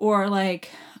 Or like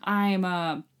I'm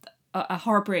a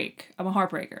heartbreak. I'm a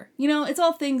heartbreaker. You know, it's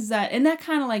all things that... And that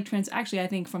kind of like... Actually, I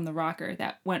think from The Rocker,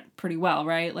 that went pretty well,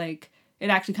 right? Like... It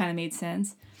actually kind of made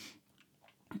sense.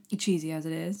 Cheesy as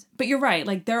it is. But you're right.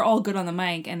 Like, they're all good on the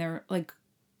mic, and they're, like,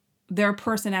 their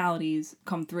personalities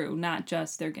come through, not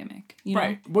just their gimmick. You know?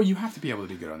 Right. Well, you have to be able to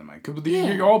be good on the mic.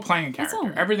 You're all playing a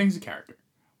character. Everything's a character.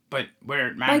 But where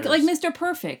it matters... Like Mr.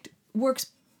 Perfect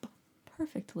works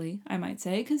perfectly, I might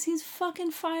say, because he's fucking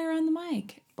fire on the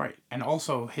mic. Right. And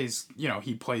also his,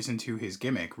 he plays into his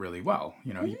gimmick really well.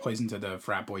 He plays into the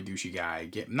frat boy douchey guy.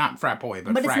 Not frat boy,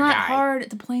 but frat guy. But it's not hard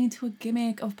to play into a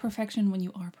gimmick of perfection when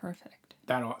you are perfect.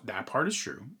 That part is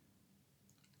true.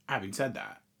 Having said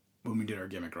that, when we did our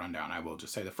gimmick rundown, I will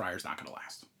just say the Friar's not going to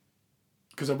last.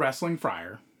 Because a wrestling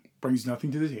Friar brings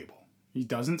nothing to the table. He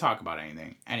doesn't talk about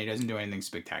anything, and he doesn't do anything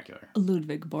spectacular.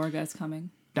 Ludwig Borga's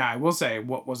coming. Now, I will say,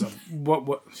 what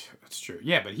it's true.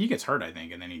 Yeah, but he gets hurt, I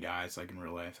think, and then he dies, like, in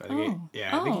real life. I think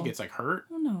I think he gets, like, hurt.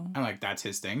 Oh, no. And, like, that's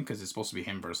his thing, because it's supposed to be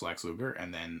him versus Lex Luger,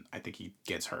 and then I think he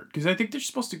gets hurt. Because I think they're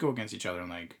supposed to go against each other in,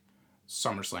 like,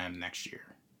 SummerSlam next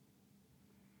year.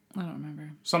 I don't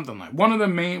remember. Something like one of the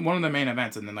main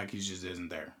events, and then like he just isn't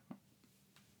there,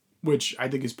 which I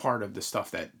think is part of the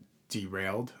stuff that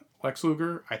derailed Lex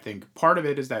Luger. I think part of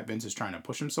it is that Vince is trying to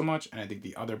push him so much, and I think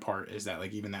the other part is that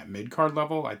like even that mid card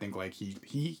level, I think like he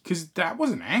because that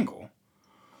was an angle.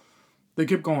 They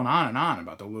kept going on and on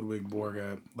about the Ludwig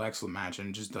Borga Lex match,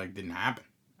 and just like didn't happen.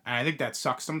 And I think that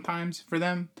sucks sometimes for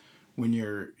them when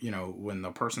you're when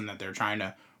the person that they're trying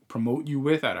to promote you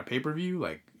with at a pay-per-view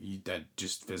that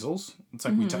just fizzles. It's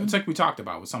like it's like we talked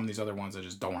about with some of these other ones that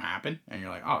just don't happen, and you're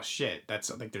like, oh shit,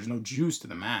 that's like there's no juice to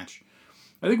the match.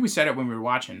 I think we said it when we were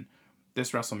watching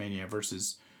this WrestleMania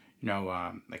versus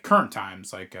like current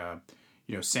times, like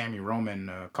Sammy Roman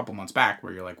a couple months back,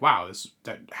 where you're like, wow,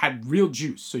 that had real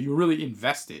juice, so you're really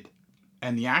invested,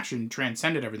 and the action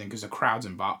transcended everything because the crowd's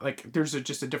involved. Like there's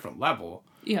just a different level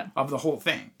of the whole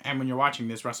thing. And when you're watching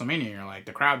this WrestleMania, you're like,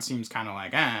 the crowd seems kind of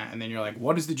like, and then you're like,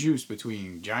 what is the juice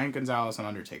between Giant Gonzalez and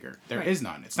Undertaker? There is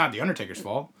none. It's not the Undertaker's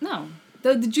fault. No.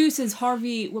 The juice is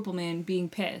Harvey Whippleman being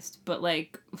pissed, but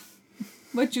like,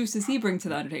 what juice does he bring to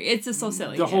the Undertaker? It's just so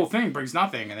silly. The whole thing brings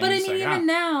nothing. And then even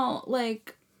now,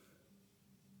 like,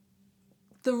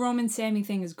 the Roman Sammy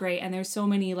thing is great, and there's so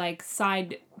many like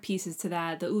side pieces to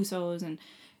that, the Usos and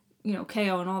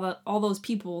KO and all those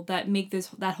people that make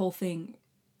that whole thing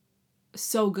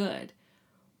so good.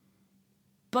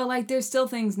 But like there's still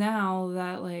things now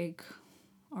that like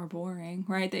are boring,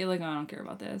 right? They like, oh, I don't care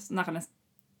about this. I'm not gonna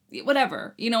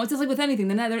whatever. It's just like with anything,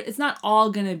 it's not all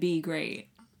gonna be great.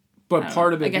 But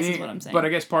part of it, I guess is what I'm saying. But I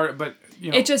guess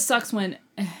it just sucks when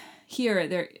here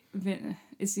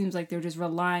it seems like they're just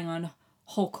relying on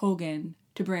Hulk Hogan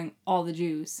to bring all the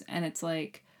juice, and it's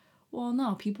like, well,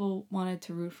 no, people wanted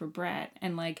to root for Bret,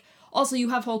 and like also you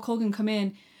have Hulk Hogan come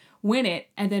in, win it,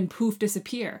 and then poof,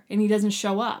 disappear, and he doesn't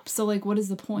show up. So like, what is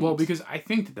the point? Well, because I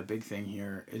think that the big thing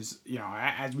here is,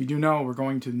 as we do know, we're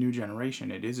going to the new generation.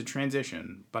 It is a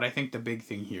transition, but I think the big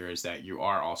thing here is that you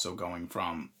are also going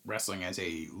from wrestling as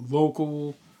a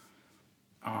local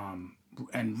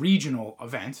and regional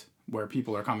event where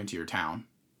people are coming to your town,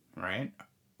 right?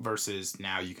 Versus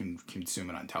now you can consume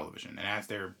it on television. And as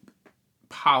they're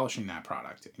polishing that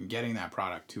product and getting that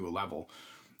product to a level,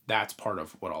 that's part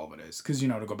of what all of it is. Because,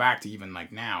 to go back to even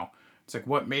like now, it's like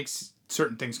what makes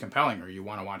certain things compelling or you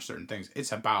want to watch certain things.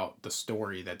 It's about the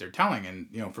story that they're telling.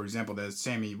 And, for example, the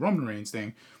Sammy Roman Reigns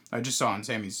thing, I just saw on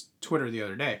Sammy's Twitter the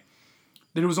other day,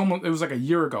 that it was like a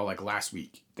year ago, like last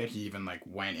week, that he even like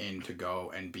went in to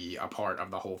go and be a part of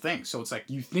the whole thing. So it's like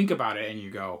you think about it and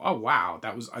you go, oh, wow,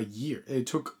 that was a year. It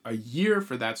took a year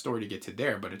for that story to get to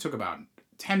there, but it took about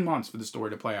 10 months for the story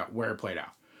to play out where it played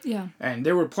out. Yeah. And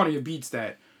there were plenty of beats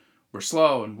that were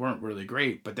slow and weren't really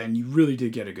great, but then you really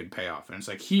did get a good payoff. And it's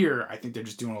like here, I think they're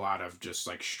just doing a lot of just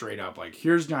like straight up, like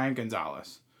here's Giant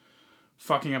Gonzalez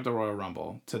fucking up the Royal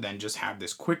Rumble to then just have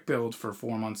this quick build for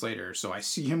 4 months later. So I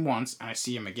see him once and I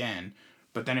see him again.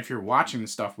 But then if you're watching the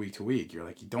stuff week to week, you're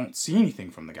like, you don't see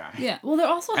anything from the guy. Yeah. Well, there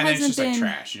also and hasn't been... And it's just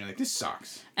like trash. And you're like, this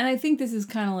sucks. And I think this is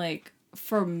kind of like,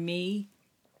 for me,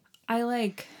 I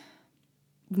like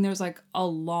when there's like a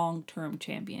long-term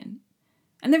champion.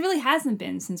 And there really hasn't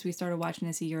been since we started watching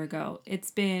this a year ago.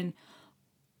 It's been...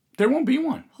 There won't be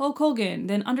one. Hulk Hogan,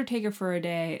 then Undertaker for a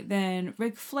day, then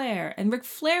Ric Flair. And Ric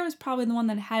Flair was probably the one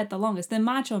that had it the longest. Then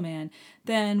Macho Man,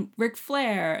 then Ric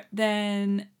Flair,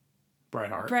 then... Bret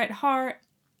Hart.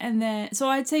 And then... So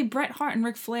I'd say Bret Hart and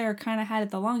Ric Flair kind of had it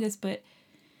the longest, but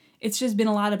it's just been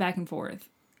a lot of back and forth.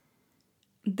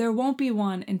 There won't be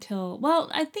one until... Well,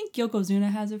 I think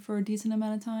Yokozuna has it for a decent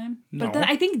amount of time. No. But then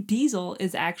I think Diesel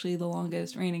is actually the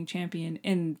longest reigning champion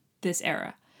in this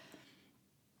era.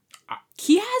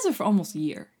 He has it for almost a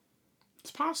year. It's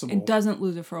possible. It doesn't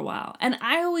lose it for a while. And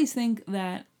I always think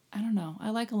that, I don't know, I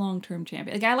like a long-term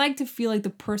champion. Like, I like to feel like the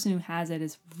person who has it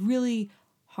is really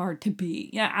hard to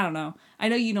beat. Yeah, I don't know. I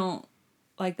know you don't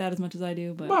like that as much as I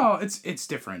do, but... Well, it's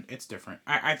different. It's different.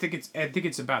 I think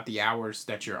it's about the hours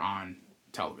that you're on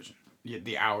television.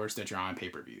 The hours that you're on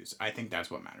pay-per-views. I think that's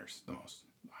what matters the most.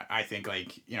 I think,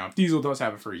 like, if Diesel does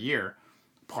have it for a year,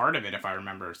 part of it, if I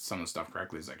remember some of the stuff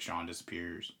correctly, is, like, Shawn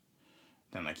disappears.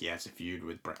 Then, like, he has a feud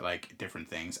with, like, different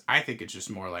things. I think it's just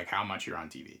more, like, how much you're on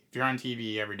TV. If you're on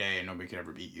TV every day and nobody could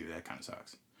ever beat you, that kind of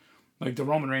sucks. Like, the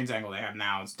Roman Reigns angle they have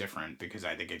now is different because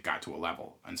I think it got to a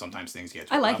level. And sometimes things get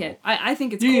to a level. I like it. I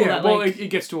think it's cool. Yeah, that, well, like... it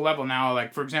gets to a level now.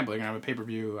 Like, for example, you're going to have a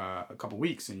pay-per-view a couple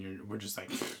weeks, and we're just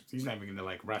like, he's not even going to,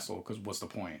 like, wrestle because what's the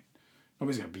point?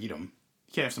 Nobody's going to beat him.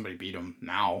 You can't have somebody beat him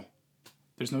now.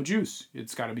 There's no juice.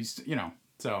 It's got to be,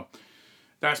 So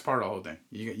that's part of the whole thing.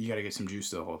 You got to get some juice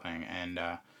to the whole thing. And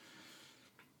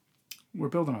we're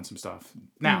building on some stuff.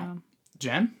 Now,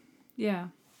 Jen? Yeah.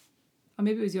 Or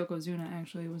maybe it was Yokozuna,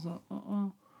 actually. It was,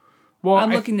 well,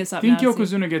 I'm looking this up now. I think now.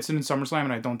 Yokozuna gets it in SummerSlam,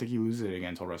 and I don't think he loses it again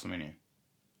until WrestleMania.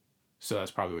 So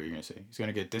that's probably what you're going to see. He's going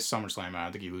to get this SummerSlam, and I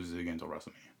don't think he loses it again until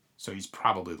WrestleMania. So he's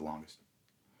probably the longest.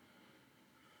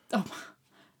 Oh.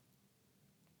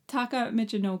 Taka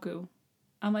Michinoku.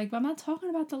 I'm like, but I'm not talking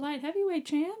about the light heavyweight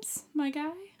champs, my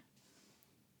guy.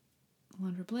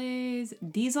 Alundra Blaze.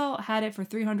 Diesel had it for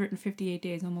 358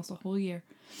 days, almost a whole year.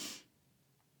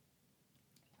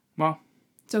 Well.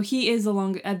 So he is the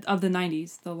of the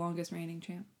 90s, the longest reigning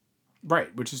champ.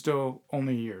 Right, which is still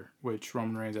only a year, which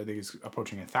Roman Reigns, I think, is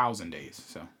approaching 1,000 days,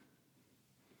 so.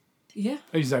 Yeah.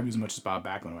 He's as much as Bob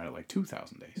Backlund went at like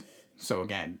 2,000 days. So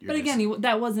again,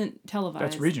 that wasn't televised.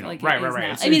 That's regional. Like right.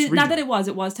 I mean, not that it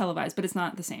was televised, but it's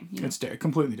not the same. It's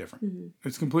completely different. Mm-hmm.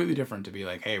 It's completely different to be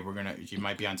like, hey, you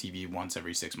might be on TV once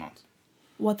every 6 months.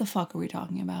 What the fuck are we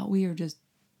talking about? We are just...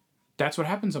 That's what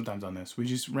happens sometimes on this. We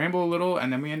just ramble a little,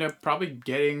 and then we end up probably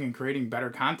getting and creating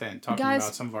better content talking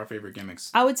about some of our favorite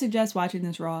gimmicks. I would suggest watching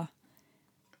this Raw.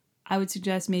 I would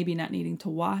suggest maybe not needing to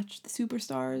watch the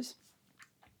Superstars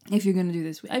if you're going to do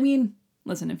this. I mean,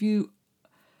 listen, if you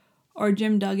are a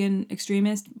Jim Duggan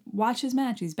extremist, watch his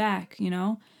match. He's back,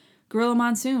 Gorilla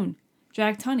Monsoon,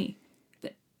 Jack Tunney.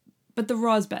 But the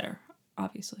Raw's better,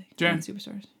 obviously, Jen, than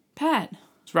Superstars. Pat.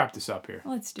 Let's wrap this up here.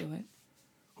 Let's do it.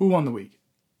 Who won the week?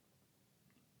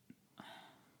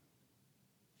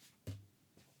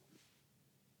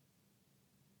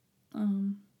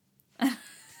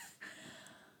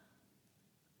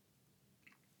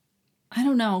 I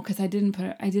don't know, because I didn't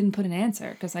put an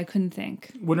answer because I couldn't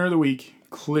think. Winner of the week,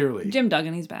 clearly. Jim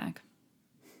Duggan, he's back.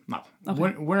 No.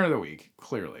 Okay. Winner of the week,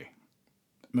 clearly.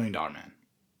 $1 Million Man.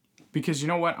 Because you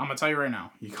know what? I'm going to tell you right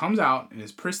now. He comes out in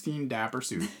his pristine, dapper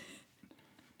suit,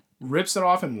 rips it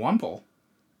off in one pull,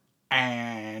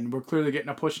 and we're clearly getting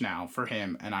a push now for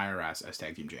him and IRS as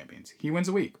tag team champions. He wins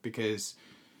the week because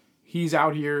he's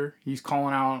out here. He's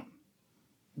calling out.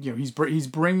 He's calling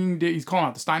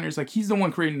out the Steiners. Like, he's the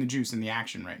one creating the juice and the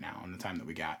action right now in the time that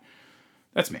we got.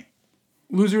 That's me.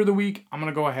 Loser of the week, I'm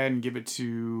going to go ahead and give it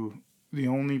to the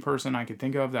only person I could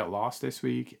think of that lost this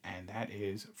week, and that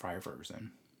is Friar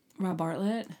Ferguson. Rob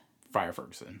Bartlett? Friar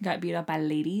Ferguson. Got beat up by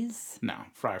ladies? No,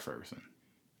 Friar Ferguson.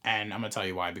 And I'm going to tell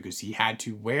you why, because he had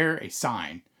to wear a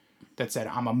sign that said,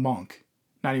 I'm a monk,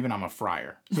 not even I'm a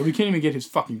friar. So we can't even get his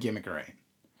fucking gimmick right.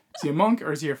 Is he a monk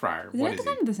or is he a friar? What is he?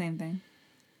 Kind of the same thing.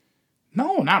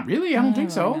 No, not really. I don't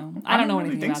think so. I don't know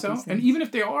anything about these things. And even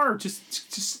if they are,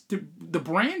 just the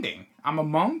branding. I'm a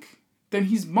monk, then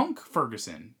he's Monk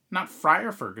Ferguson, not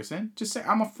Friar Ferguson. Just say,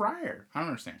 I'm a friar. I don't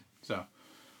understand. So,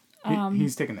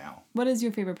 he's taking the L. What is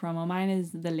your favorite promo? Mine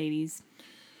is the ladies.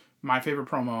 My favorite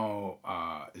promo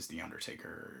is The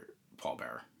Undertaker, Paul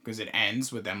Bearer. Because it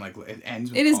ends with them, Paul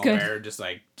Bearer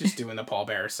just doing the Paul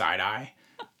Bearer side eye.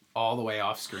 All the way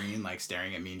off screen,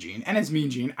 staring at Mean Gene. And it's Mean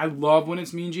Gene. I love when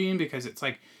it's Mean Gene because it's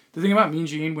the thing about Mean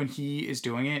Gene when he is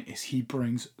doing it is he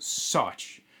brings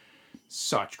such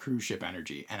cruise ship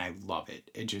energy. And I love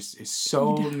it. It just is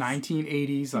so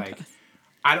 1980s.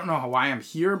 I don't know why I'm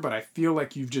here, but I feel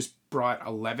like you've just brought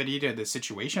a levity to the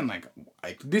situation.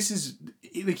 This is,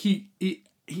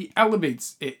 he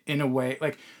elevates it in a way.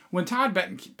 When Todd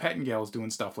Pettingale is doing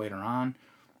stuff later on,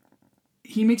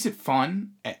 he makes it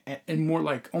fun and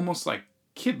more almost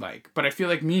kid-like. But I feel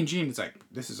like Mean Gene is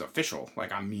this is official.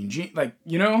 I'm Mean Gene. I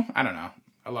don't know.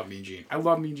 I love Mean Gene.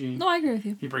 No, I agree with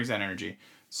you. He brings that energy.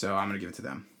 So I'm going to give it to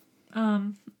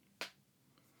them.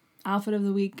 Outfit of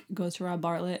the week goes to Rob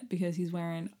Bartlett because he's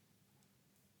wearing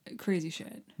crazy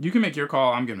shit. You can make your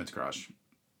call. I'm giving it to Crush.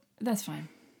 That's fine.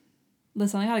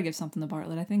 Listen, I got to give something to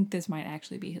Bartlett. I think this might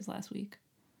actually be his last week.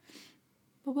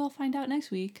 But we'll find out next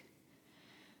week.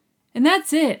 And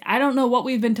that's it. I don't know what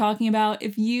we've been talking about.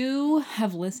 If you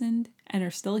have listened and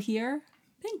are still here,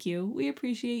 thank you. We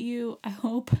appreciate you. I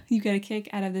hope you get a kick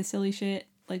out of this silly shit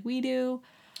like we do.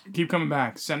 Keep coming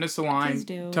back. Send us a line. Please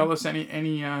do. Tell us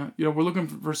any we're looking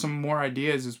for some more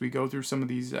ideas as we go through some of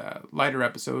these lighter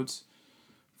episodes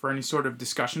for any sort of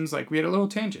discussions. We had a little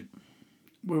tangent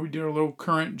where we did a little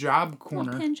current job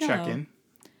corner check-in.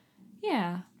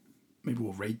 Yeah. Maybe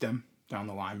we'll rate them. Down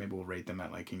the line, maybe we'll rate them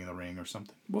at King of the Ring or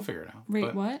something. We'll figure it out.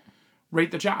 Rate what?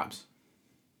 Rate the jobs.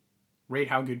 Rate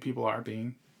how good people are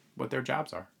being what their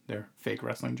jobs are. Their fake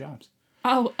wrestling jobs.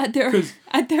 Oh, at their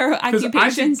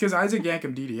occupations. Because Isaac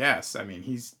Yankem DDS, I mean,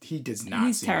 he does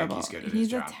not seem terrible. like he's good at his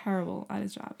job. He's terrible at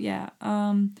his job. Yeah.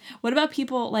 What about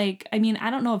people like? I mean, I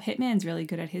don't know if Hitman's really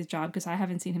good at his job because I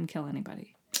haven't seen him kill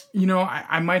anybody. You know,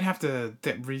 I might have to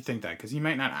rethink that because he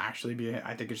might not actually be.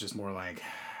 I think it's just more like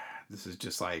this is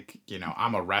just like, you know,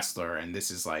 I'm a wrestler and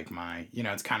this is like my, you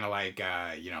know, it's kind of like,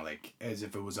 you know, like as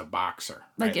if it was a boxer.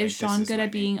 Like, right? is Sean good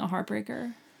at being a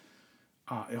heartbreaker?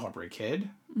 A Heartbreak Kid?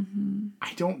 Mm-hmm.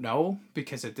 I don't know,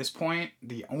 because at this point,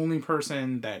 the only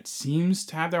person that seems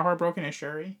to have their heart broken is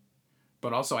Sherri.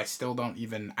 But also, I still couldn't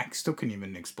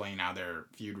even explain how their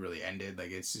feud really ended.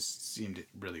 Like, it just seemed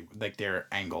really, like, their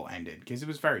angle ended. Because it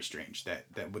was very strange that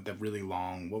with the really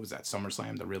long, what was that,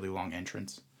 SummerSlam? The really long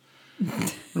entrance.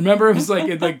 Remember, it was like,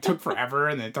 it like took forever,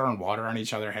 and they're throwing water on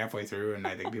each other halfway through, and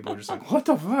I think people were just like, what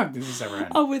the fuck? Did this ever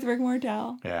end? Oh, with Rick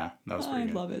Martel. Yeah, that was pretty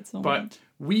good. I love it so much. But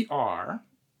we are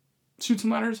Shoots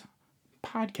and Letters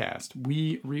podcast.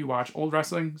 We rewatch old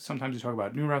wrestling. Sometimes we talk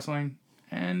about new wrestling.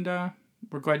 And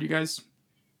we're glad you guys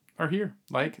are here.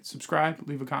 Like, subscribe,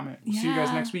 leave a comment. We'll see you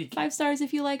guys next week. 5 stars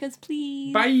if you like us,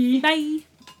 please. Bye. Bye.